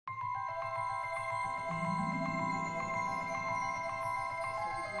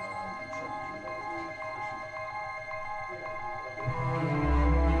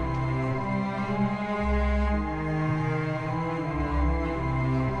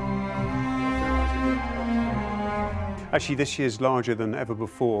Actually, this year's larger than ever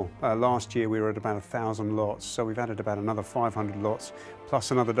before. Last year we were at about 1,000 lots, so we've added about another 500 lots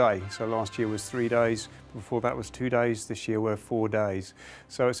plus another day. So last year was 3 days, before that was 2 days, this year we're 4 days.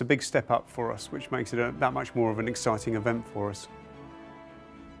 So it's a big step up for us, which makes it that much more of an exciting event for us.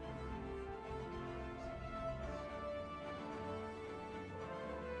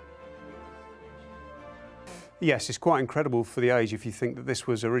 Yes, it's quite incredible for the age if you think that this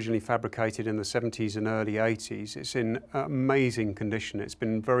was originally fabricated in the 70s and early 80s. It's in amazing condition. It's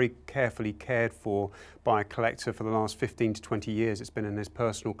been very carefully cared for by a collector for the last 15 to 20 years. It's been in his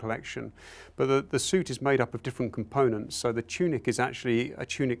personal collection. But the suit is made up of different components. So the tunic is actually a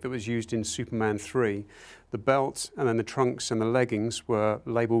tunic that was used in Superman 3. The belt and then the trunks and the leggings were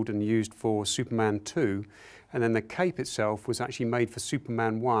labelled and used for Superman 2. And then the cape itself was actually made for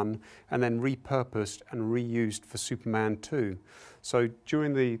Superman 1 and then repurposed and reused for Superman 2. So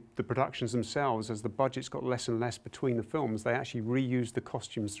during the productions themselves, as the budgets got less and less between the films, they actually reused the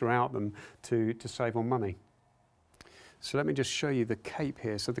costumes throughout them to save on money. So let me just show you the cape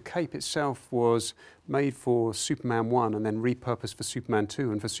here. So the cape itself was made for Superman 1 and then repurposed for Superman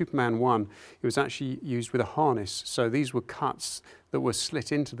 2. And for Superman 1, it was actually used with a harness. So these were cuts that were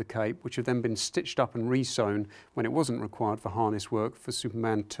slit into the cape, which have then been stitched up and re-sewn when it wasn't required for harness work for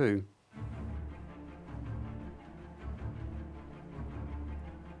Superman 2.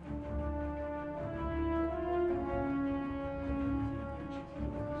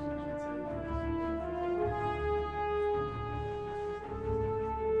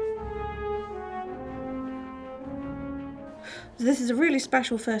 So this is a really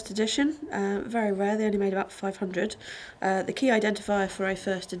special first edition, very rare, they only made about 500. The key identifier for a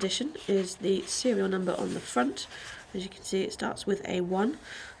first edition is the serial number on the front. As you can see, it starts with a 1.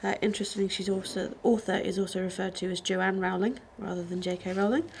 Interestingly, the author is also referred to as Joanne Rowling rather than J.K.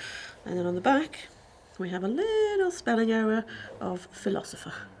 Rowling. And then on the back we have a little spelling error of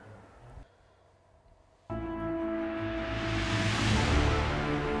philosopher.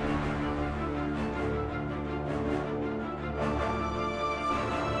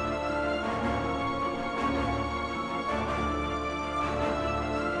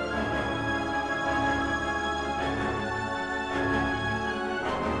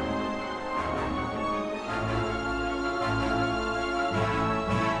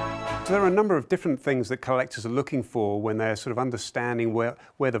 So there are a number of different things that collectors are looking for when they're sort of understanding where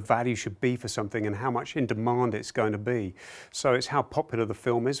the value should be for something and how much in demand it's going to be. So it's how popular the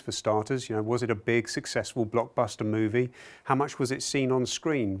film is, for starters. You know, was it a big, successful blockbuster movie? How much was it seen on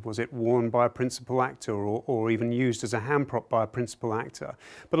screen? Was it worn by a principal actor or even used as a hand prop by a principal actor?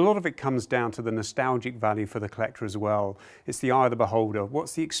 But a lot of it comes down to the nostalgic value for the collector as well. It's the eye of the beholder.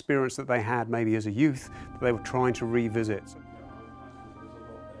 What's the experience that they had maybe as a youth that they were trying to revisit?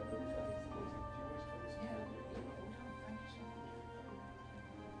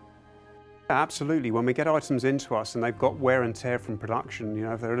 Absolutely. When we get items into us and they've got wear and tear from production, you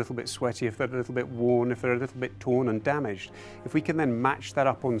know, if they're a little bit sweaty, if they're a little bit worn, if they're a little bit torn and damaged, if we can then match that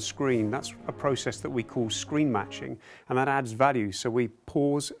up on screen, that's a process that we call screen matching, and that adds value. So we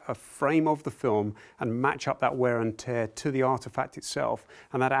pause a frame of the film and match up that wear and tear to the artifact itself,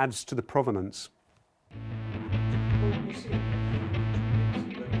 and that adds to the provenance.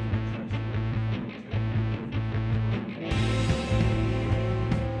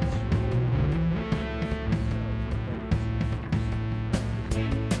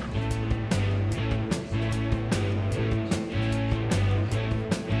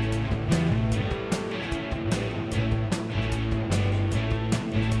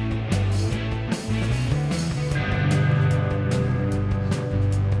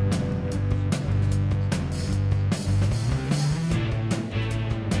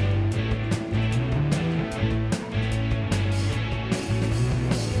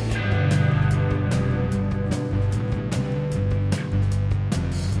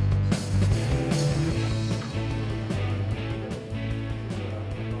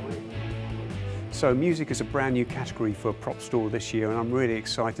 So music is a brand new category for Propstore this year, and I'm really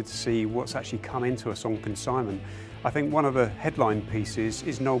excited to see what's actually come into us on consignment. I think one of the headline pieces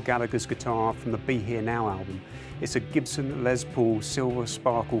is Noel Gallagher's guitar from the Be Here Now album. It's a Gibson Les Paul Silver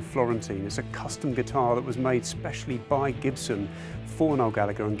Sparkle Florentine. It's a custom guitar that was made specially by Gibson for Noel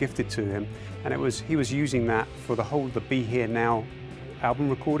Gallagher and gifted to him. And he was using that for the whole of the Be Here Now album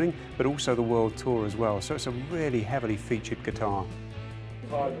recording, but also the world tour as well. So it's a really heavily featured guitar.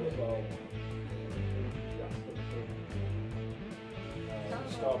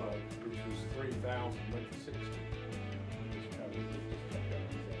 Which was 3,060.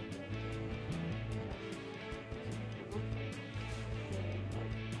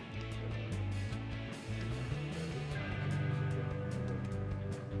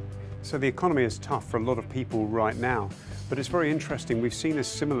 So the economy is tough for a lot of people right now, but it's very interesting. We've seen this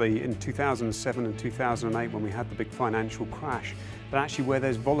similarly in 2007 and 2008 when we had the big financial crash, that actually where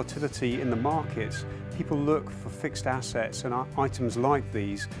there's volatility in the markets, people look for fixed assets and items like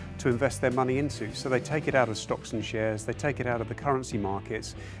these to invest their money into. So they take it out of stocks and shares, they take it out of the currency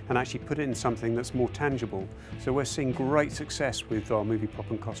markets and actually put it in something that's more tangible. So we're seeing great success with our movie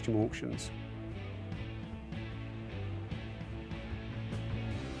prop and costume auctions.